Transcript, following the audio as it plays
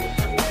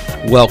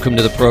Welcome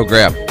to the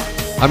program.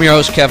 I'm your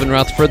host, Kevin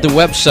Rutherford. The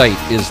website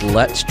is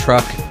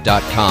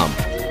Letstruck.com.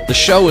 The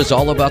show is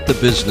all about the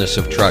business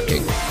of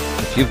trucking.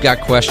 If you've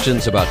got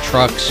questions about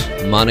trucks,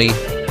 money,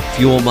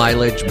 fuel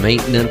mileage,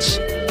 maintenance,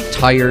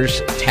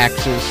 tires,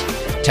 taxes,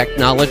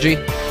 technology,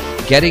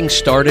 getting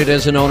started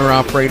as an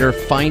owner-operator,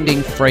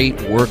 finding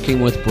freight,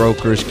 working with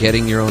brokers,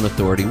 getting your own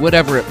authority,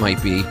 whatever it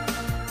might be,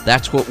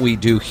 that's what we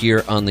do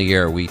here on the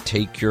air. We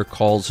take your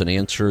calls and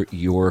answer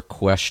your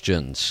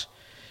questions.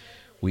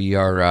 We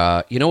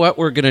are, you know what?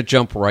 We're going to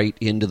jump right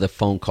into the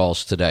phone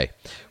calls today.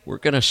 We're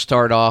going to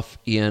start off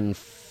in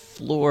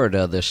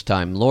Florida this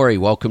time. Lori,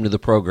 welcome to the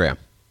program.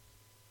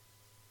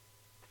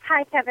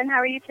 Hi, Kevin. How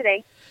are you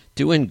today?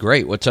 Doing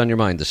great. What's on your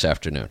mind this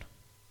afternoon?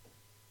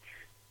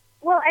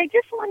 Well, I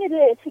just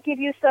wanted to give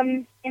you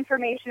some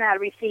information I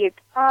received.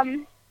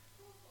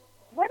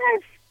 What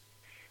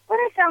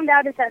I found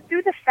out is that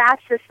through the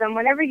FAST system,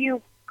 whenever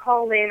you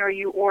call in or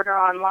you order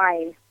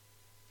online,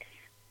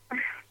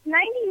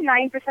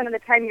 99% of the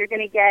time you're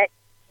going to get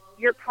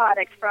your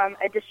product from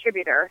a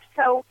distributor.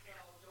 So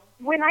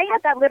when I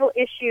had that little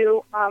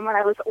issue when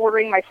I was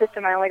ordering my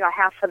system, I only got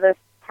half of the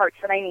parts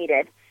that I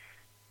needed.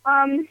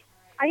 I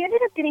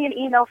ended up getting an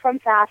email from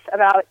FAST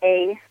about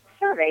a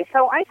survey.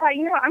 So I thought,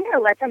 I'm going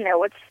to let them know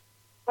what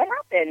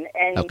happened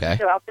and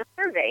fill out the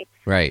survey.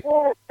 Right.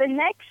 Well, the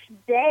next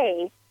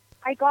day,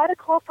 I got a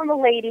call from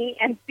a lady,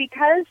 and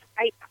because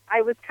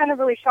I was kind of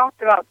really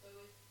shocked about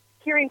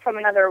hearing from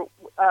another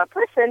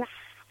person,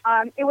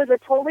 it was a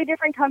totally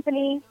different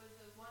company,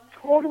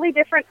 totally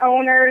different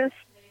owners,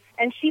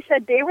 and she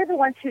said they were the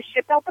ones who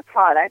shipped out the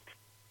product,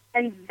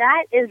 and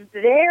that is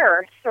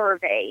their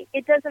survey.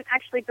 It doesn't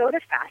actually go to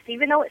FAST.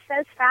 Even though it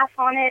says FAST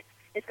on it,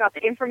 it's got the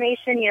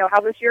information,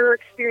 how was your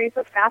experience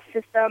with FAST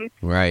system?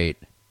 Right.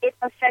 It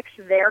affects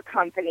their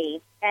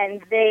company.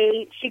 And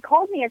she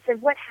called me and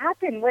said, what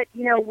happened?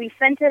 We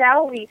sent it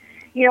out,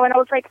 and I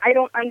was like, I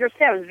don't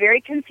understand. I was very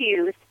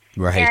confused.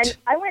 Right. And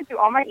I went through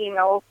all my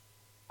emails,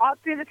 all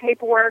through the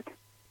paperwork,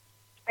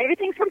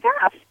 everything's from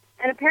FAST.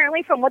 And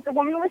apparently from what the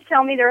woman was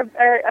telling me, they're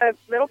a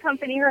little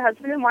company, her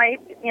husband and wife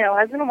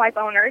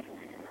owners.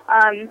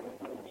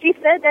 She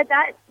said that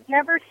FAST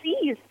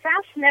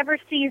never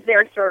sees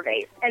their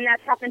surveys. And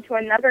that's happened to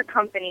another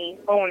company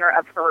owner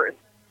of hers,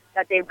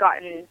 that they've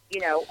gotten,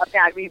 a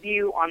bad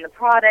review on the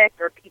product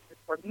or pieces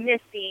were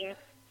missing.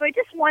 So I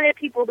just wanted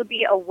people to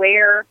be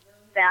aware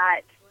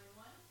that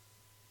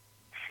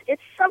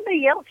it's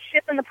somebody else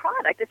shipping the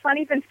product. It's not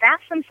even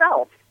FAST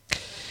themselves.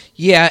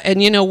 Yeah, and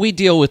we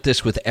deal with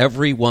this with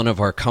every one of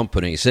our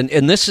companies,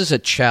 and this is a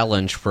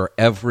challenge for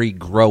every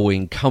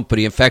growing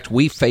company. In fact,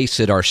 we face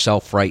it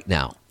ourselves right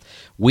now.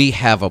 We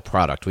have a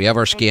product. We have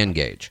our scan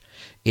gauge,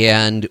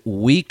 and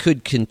we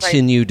could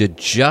continue to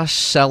just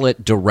sell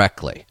it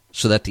directly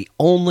so that the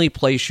only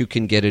place you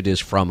can get it is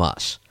from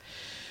us.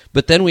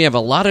 But then we have a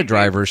lot of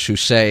drivers who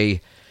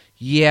say,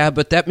 yeah,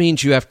 but that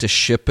means you have to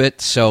ship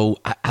it, so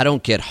I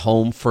don't get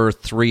home for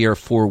 3 or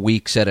 4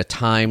 weeks at a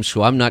time,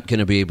 so I'm not going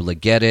to be able to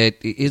get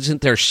it.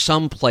 Isn't there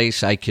some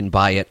place I can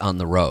buy it on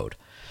the road?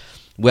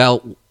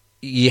 Well,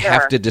 you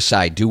have to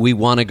decide, do we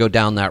want to go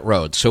down that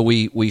road? So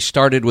we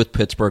started with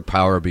Pittsburgh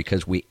Power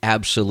because we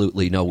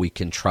absolutely know we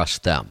can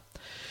trust them.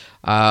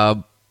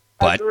 But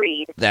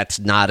Agreed. That's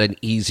not an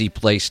easy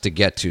place to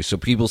get to. So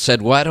people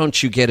said, why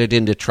don't you get it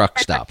into truck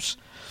stops?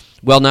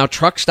 Well, now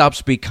truck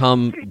stops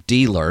become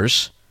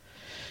dealers.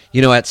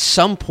 At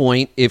some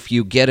point, if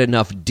you get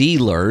enough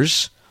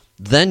dealers,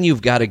 then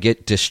you've got to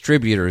get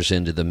distributors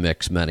into the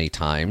mix many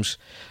times.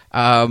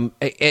 And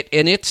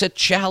it's a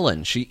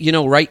challenge.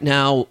 Right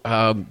now,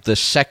 the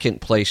second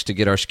place to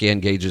get our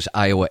scan gauge is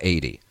Iowa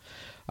 80.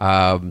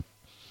 And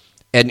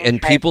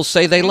people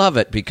say they love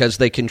it because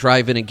they can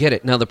drive in and get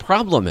it. Now, the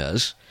problem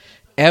is,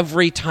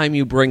 every time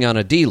you bring on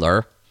a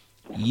dealer,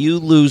 you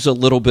lose a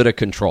little bit of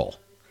control.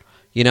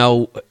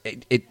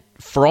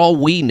 For all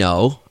we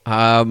know,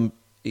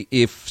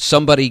 if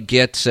somebody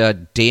gets a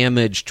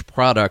damaged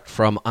product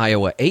from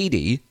Iowa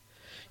 80,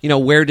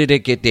 where did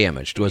it get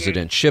damaged? Was it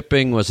in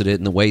shipping? Was it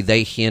in the way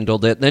they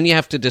handled it? Then you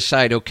have to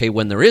decide, okay,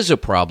 when there is a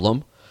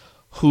problem,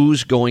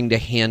 who's going to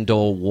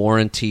handle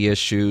warranty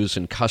issues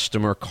and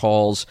customer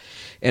calls?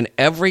 And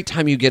every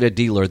time you get a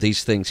dealer,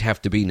 these things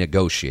have to be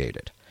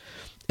negotiated.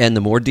 And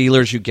the more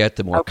dealers you get,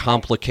 the more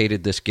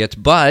complicated this gets.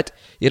 But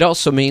it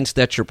also means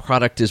that your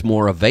product is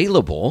more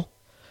available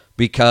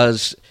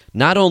because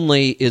not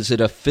only is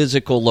it a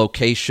physical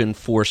location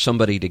for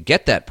somebody to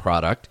get that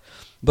product,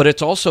 but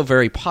it's also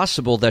very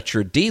possible that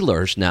your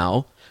dealers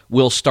now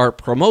will start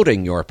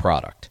promoting your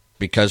product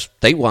because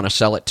they want to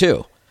sell it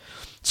too.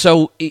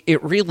 So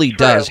it really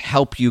does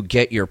help you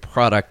get your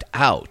product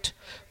out,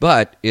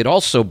 but it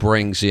also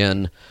brings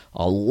in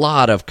a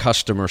lot of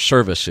customer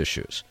service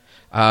issues.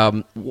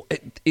 And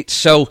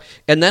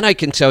then I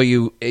can tell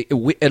you,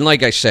 and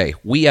like I say,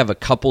 we have a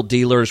couple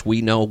dealers.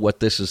 We know what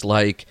this is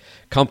like.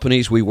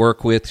 Companies we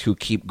work with who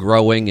keep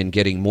growing and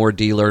getting more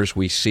dealers,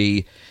 we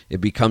see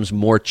it becomes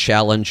more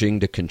challenging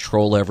to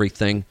control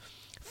everything.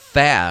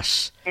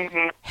 FAST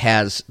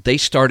they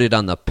started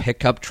on the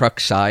pickup truck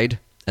side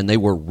and they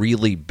were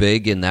really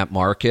big in that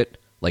market,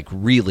 like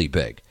really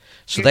big.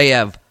 So they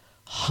have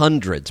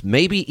hundreds,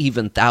 maybe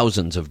even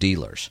thousands of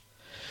dealers.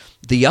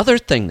 The other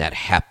thing that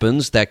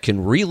happens that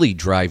can really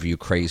drive you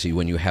crazy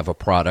when you have a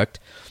product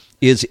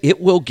is it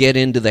will get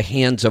into the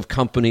hands of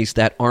companies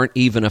that aren't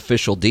even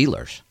official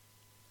dealers.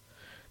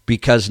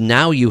 Because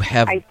now you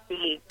have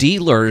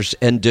dealers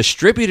and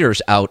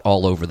distributors out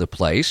all over the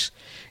place,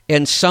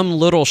 and some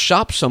little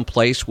shop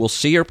someplace will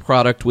see your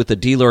product with a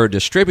dealer or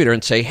distributor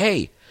and say,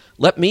 hey,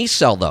 let me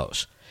sell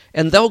those.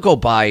 And they'll go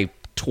buy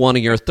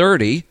 20 or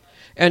 30,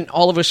 and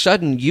all of a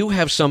sudden you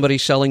have somebody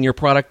selling your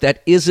product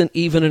that isn't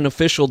even an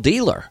official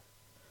dealer.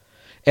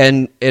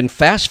 And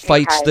Fast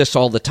fights this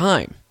all the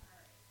time.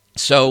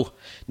 So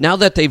now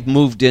that they've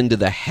moved into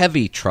the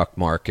heavy truck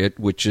market,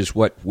 which is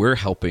what we're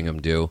helping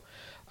them do,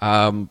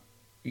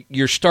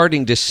 you're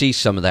starting to see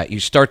some of that. You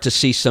start to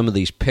see some of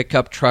these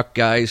pickup truck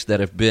guys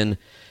that have been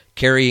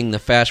carrying the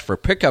Fast for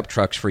pickup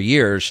trucks for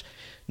years.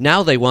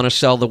 Now they want to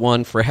sell the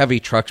one for heavy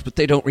trucks, but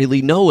they don't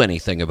really know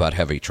anything about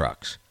heavy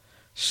trucks.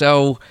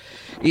 So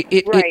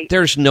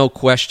there's no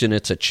question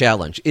it's a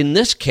challenge. In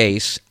this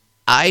case,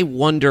 I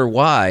wonder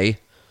why.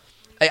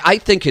 I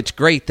think it's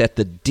great that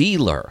the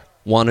dealer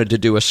wanted to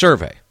do a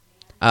survey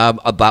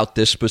about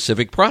this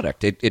specific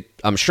product.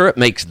 I'm sure it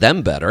makes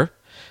them better,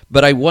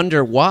 but I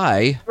wonder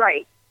why.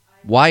 Right.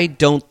 Why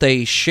don't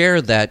they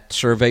share that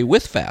survey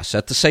with Fast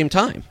at the same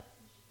time?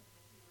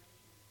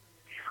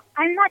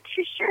 I'm not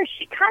too sure.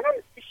 She kind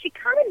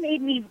of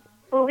made me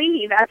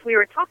believe, as we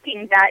were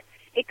talking, that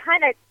it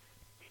kind of,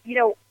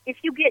 if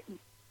you get,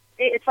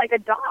 it's like a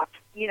dock.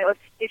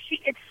 If she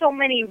gets so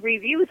many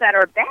reviews that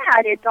are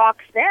bad, it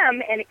docks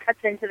them and it cuts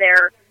into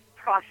their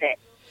profit.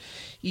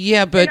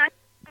 Yeah, but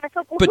I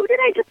thought, who did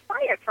I just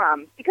buy it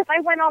from? Because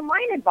I went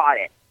online and bought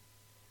it.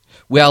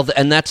 Well,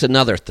 and that's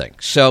another thing.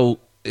 So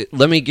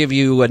let me give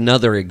you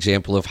another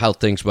example of how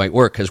things might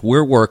work, because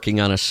we're working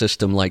on a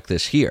system like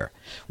this here.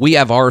 We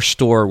have our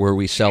store where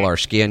we sell our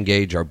scan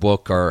gauge, our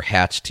book, our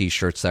hats,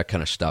 T-shirts, that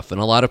kind of stuff.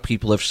 And a lot of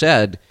people have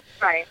said,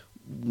 right,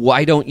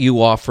 why don't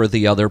you offer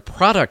the other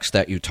products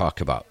that you talk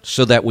about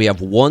so that we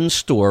have one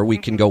store, we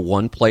can go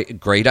one place?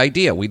 Great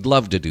idea. We'd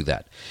love to do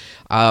that.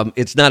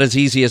 It's not as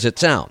easy as it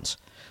sounds.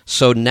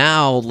 So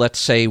now let's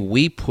say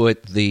we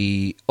put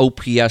the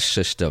OPS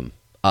system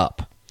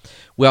up.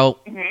 Well,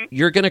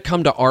 you're going to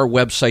come to our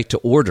website to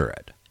order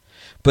it.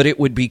 But it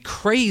would be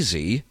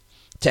crazy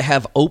to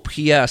have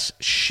OPS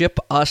ship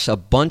us a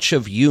bunch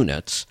of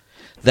units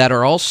that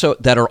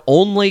are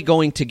only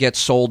going to get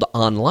sold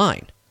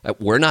online.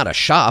 We're not a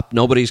shop.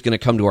 Nobody's going to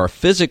come to our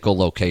physical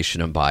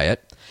location and buy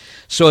it.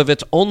 So if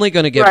it's only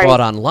going to get bought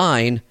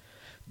online,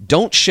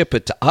 don't ship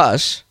it to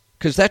us,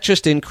 because that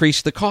just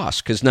increased the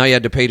cost, because now you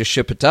had to pay to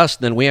ship it to us,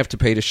 and then we have to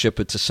pay to ship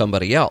it to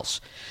somebody else.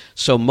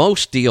 So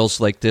most deals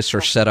like this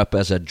are set up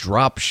as a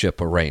drop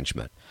ship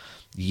arrangement.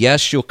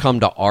 Yes, you'll come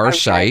to our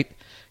site.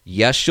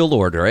 Yes, you'll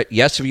order it.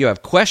 Yes, if you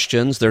have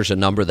questions, there's a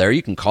number there.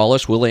 You can call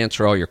us. We'll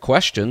answer all your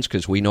questions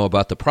because we know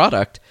about the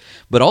product.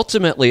 But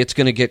ultimately, it's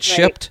going to get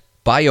shipped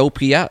by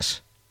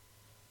OPS.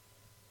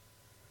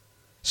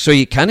 So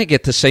you kind of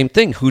get the same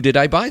thing. Who did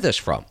I buy this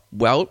from?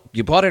 Well,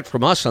 you bought it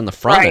from us on the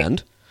front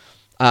end,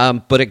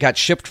 but it got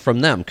shipped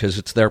from them because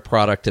it's their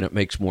product and it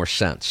makes more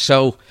sense.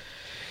 So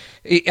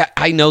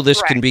I know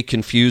this can be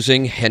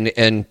confusing,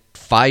 and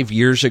 5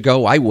 years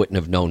ago, I wouldn't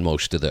have known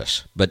most of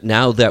this. But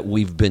now that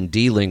we've been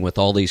dealing with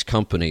all these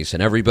companies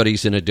and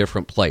everybody's in a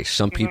different place,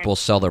 some people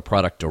sell their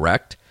product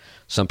direct,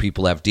 some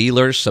people have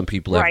dealers, some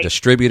people have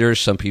distributors,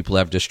 some people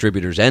have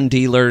distributors and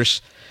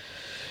dealers.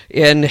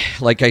 And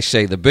like I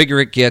say, the bigger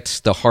it gets,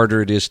 the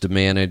harder it is to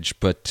manage,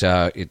 but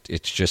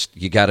it's just,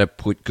 you got to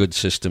put good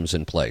systems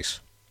in place.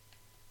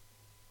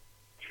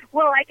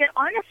 Well, I can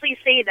honestly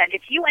say that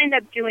if you end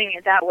up doing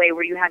it that way,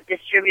 where you have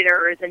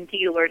distributors and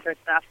dealers and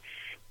stuff,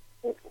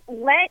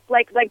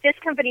 like this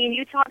company in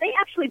Utah, they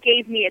actually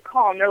gave me a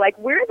call, and they're like,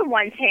 we're the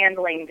ones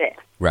handling this.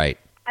 Right.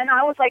 And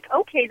I was like,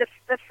 okay,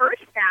 the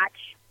first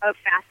batch of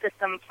Fast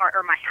System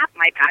or my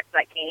batch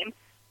that came,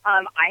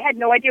 I had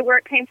no idea where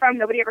it came from.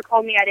 Nobody ever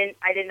called me. I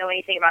didn't know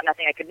anything about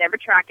nothing. I could never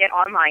track it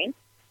online.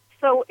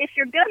 So if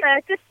you're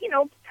gonna just,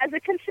 as a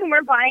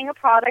consumer buying a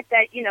product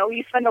that,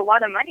 you spend a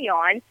lot of money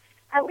on,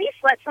 at least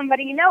let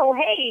somebody know,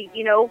 hey,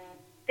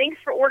 thanks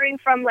for ordering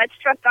from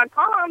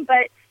Letstruck.com,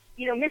 but,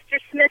 Mr.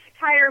 Smith's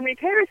Tire and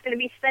Repair is going to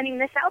be sending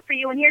this out for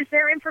you, and here's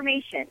their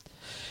information.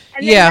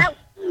 And then that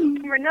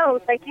consumer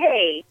knows, like,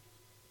 hey,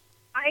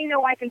 I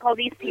know I can call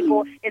these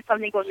people if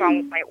something goes wrong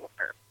with my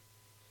order.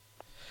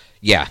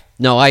 Yeah,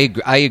 no,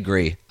 I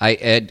agree.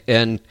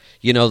 And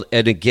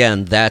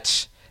again,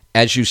 that's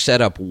as you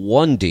set up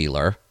one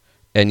dealer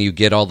and you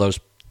get all those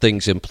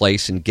things in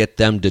place and get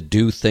them to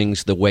do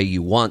things the way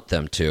you want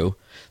them to,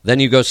 then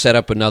you go set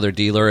up another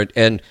dealer,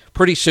 and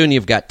pretty soon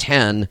you've got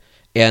 10,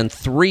 and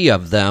 3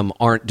 of them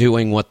aren't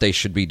doing what they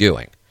should be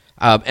doing.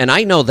 And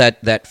I know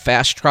that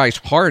Fast tries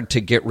hard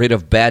to get rid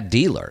of bad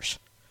dealers.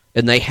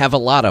 And they have a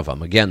lot of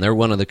them. Again, they're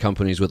one of the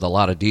companies with a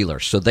lot of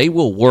dealers. So they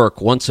will work,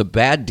 once a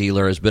bad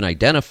dealer has been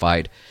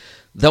identified,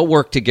 they'll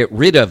work to get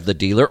rid of the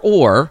dealer,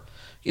 or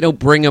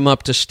bring them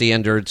up to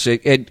standards.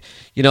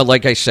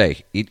 Like I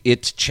say,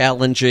 it's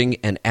challenging,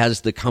 and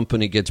as the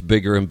company gets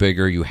bigger and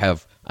bigger,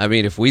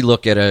 if we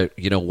look at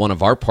one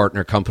of our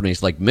partner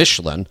companies like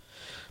Michelin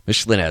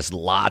has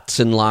lots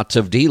and lots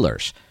of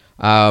dealers.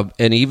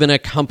 And even a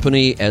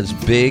company as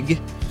big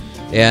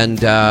and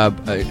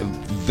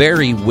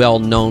very well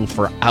known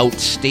for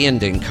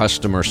outstanding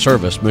customer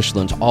service,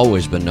 Michelin's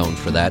always been known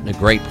for that, and a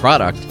great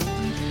product.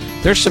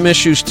 There's some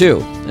issues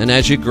too, and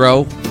as you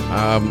grow,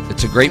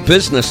 it's a great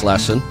business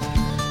lesson.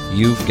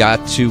 You've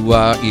got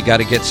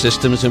to get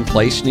systems in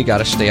place, and you got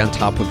to stay on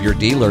top of your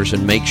dealers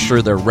and make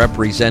sure they're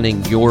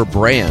representing your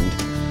brand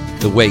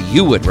the way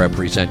you would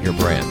represent your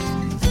brand.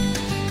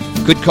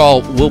 Good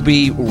call. We'll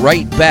be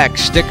right back.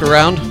 Stick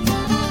around.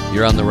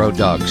 You're on the Road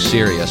Dog,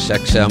 Sirius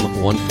XM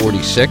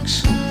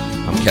 146.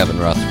 I'm Kevin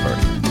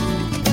Rutherford.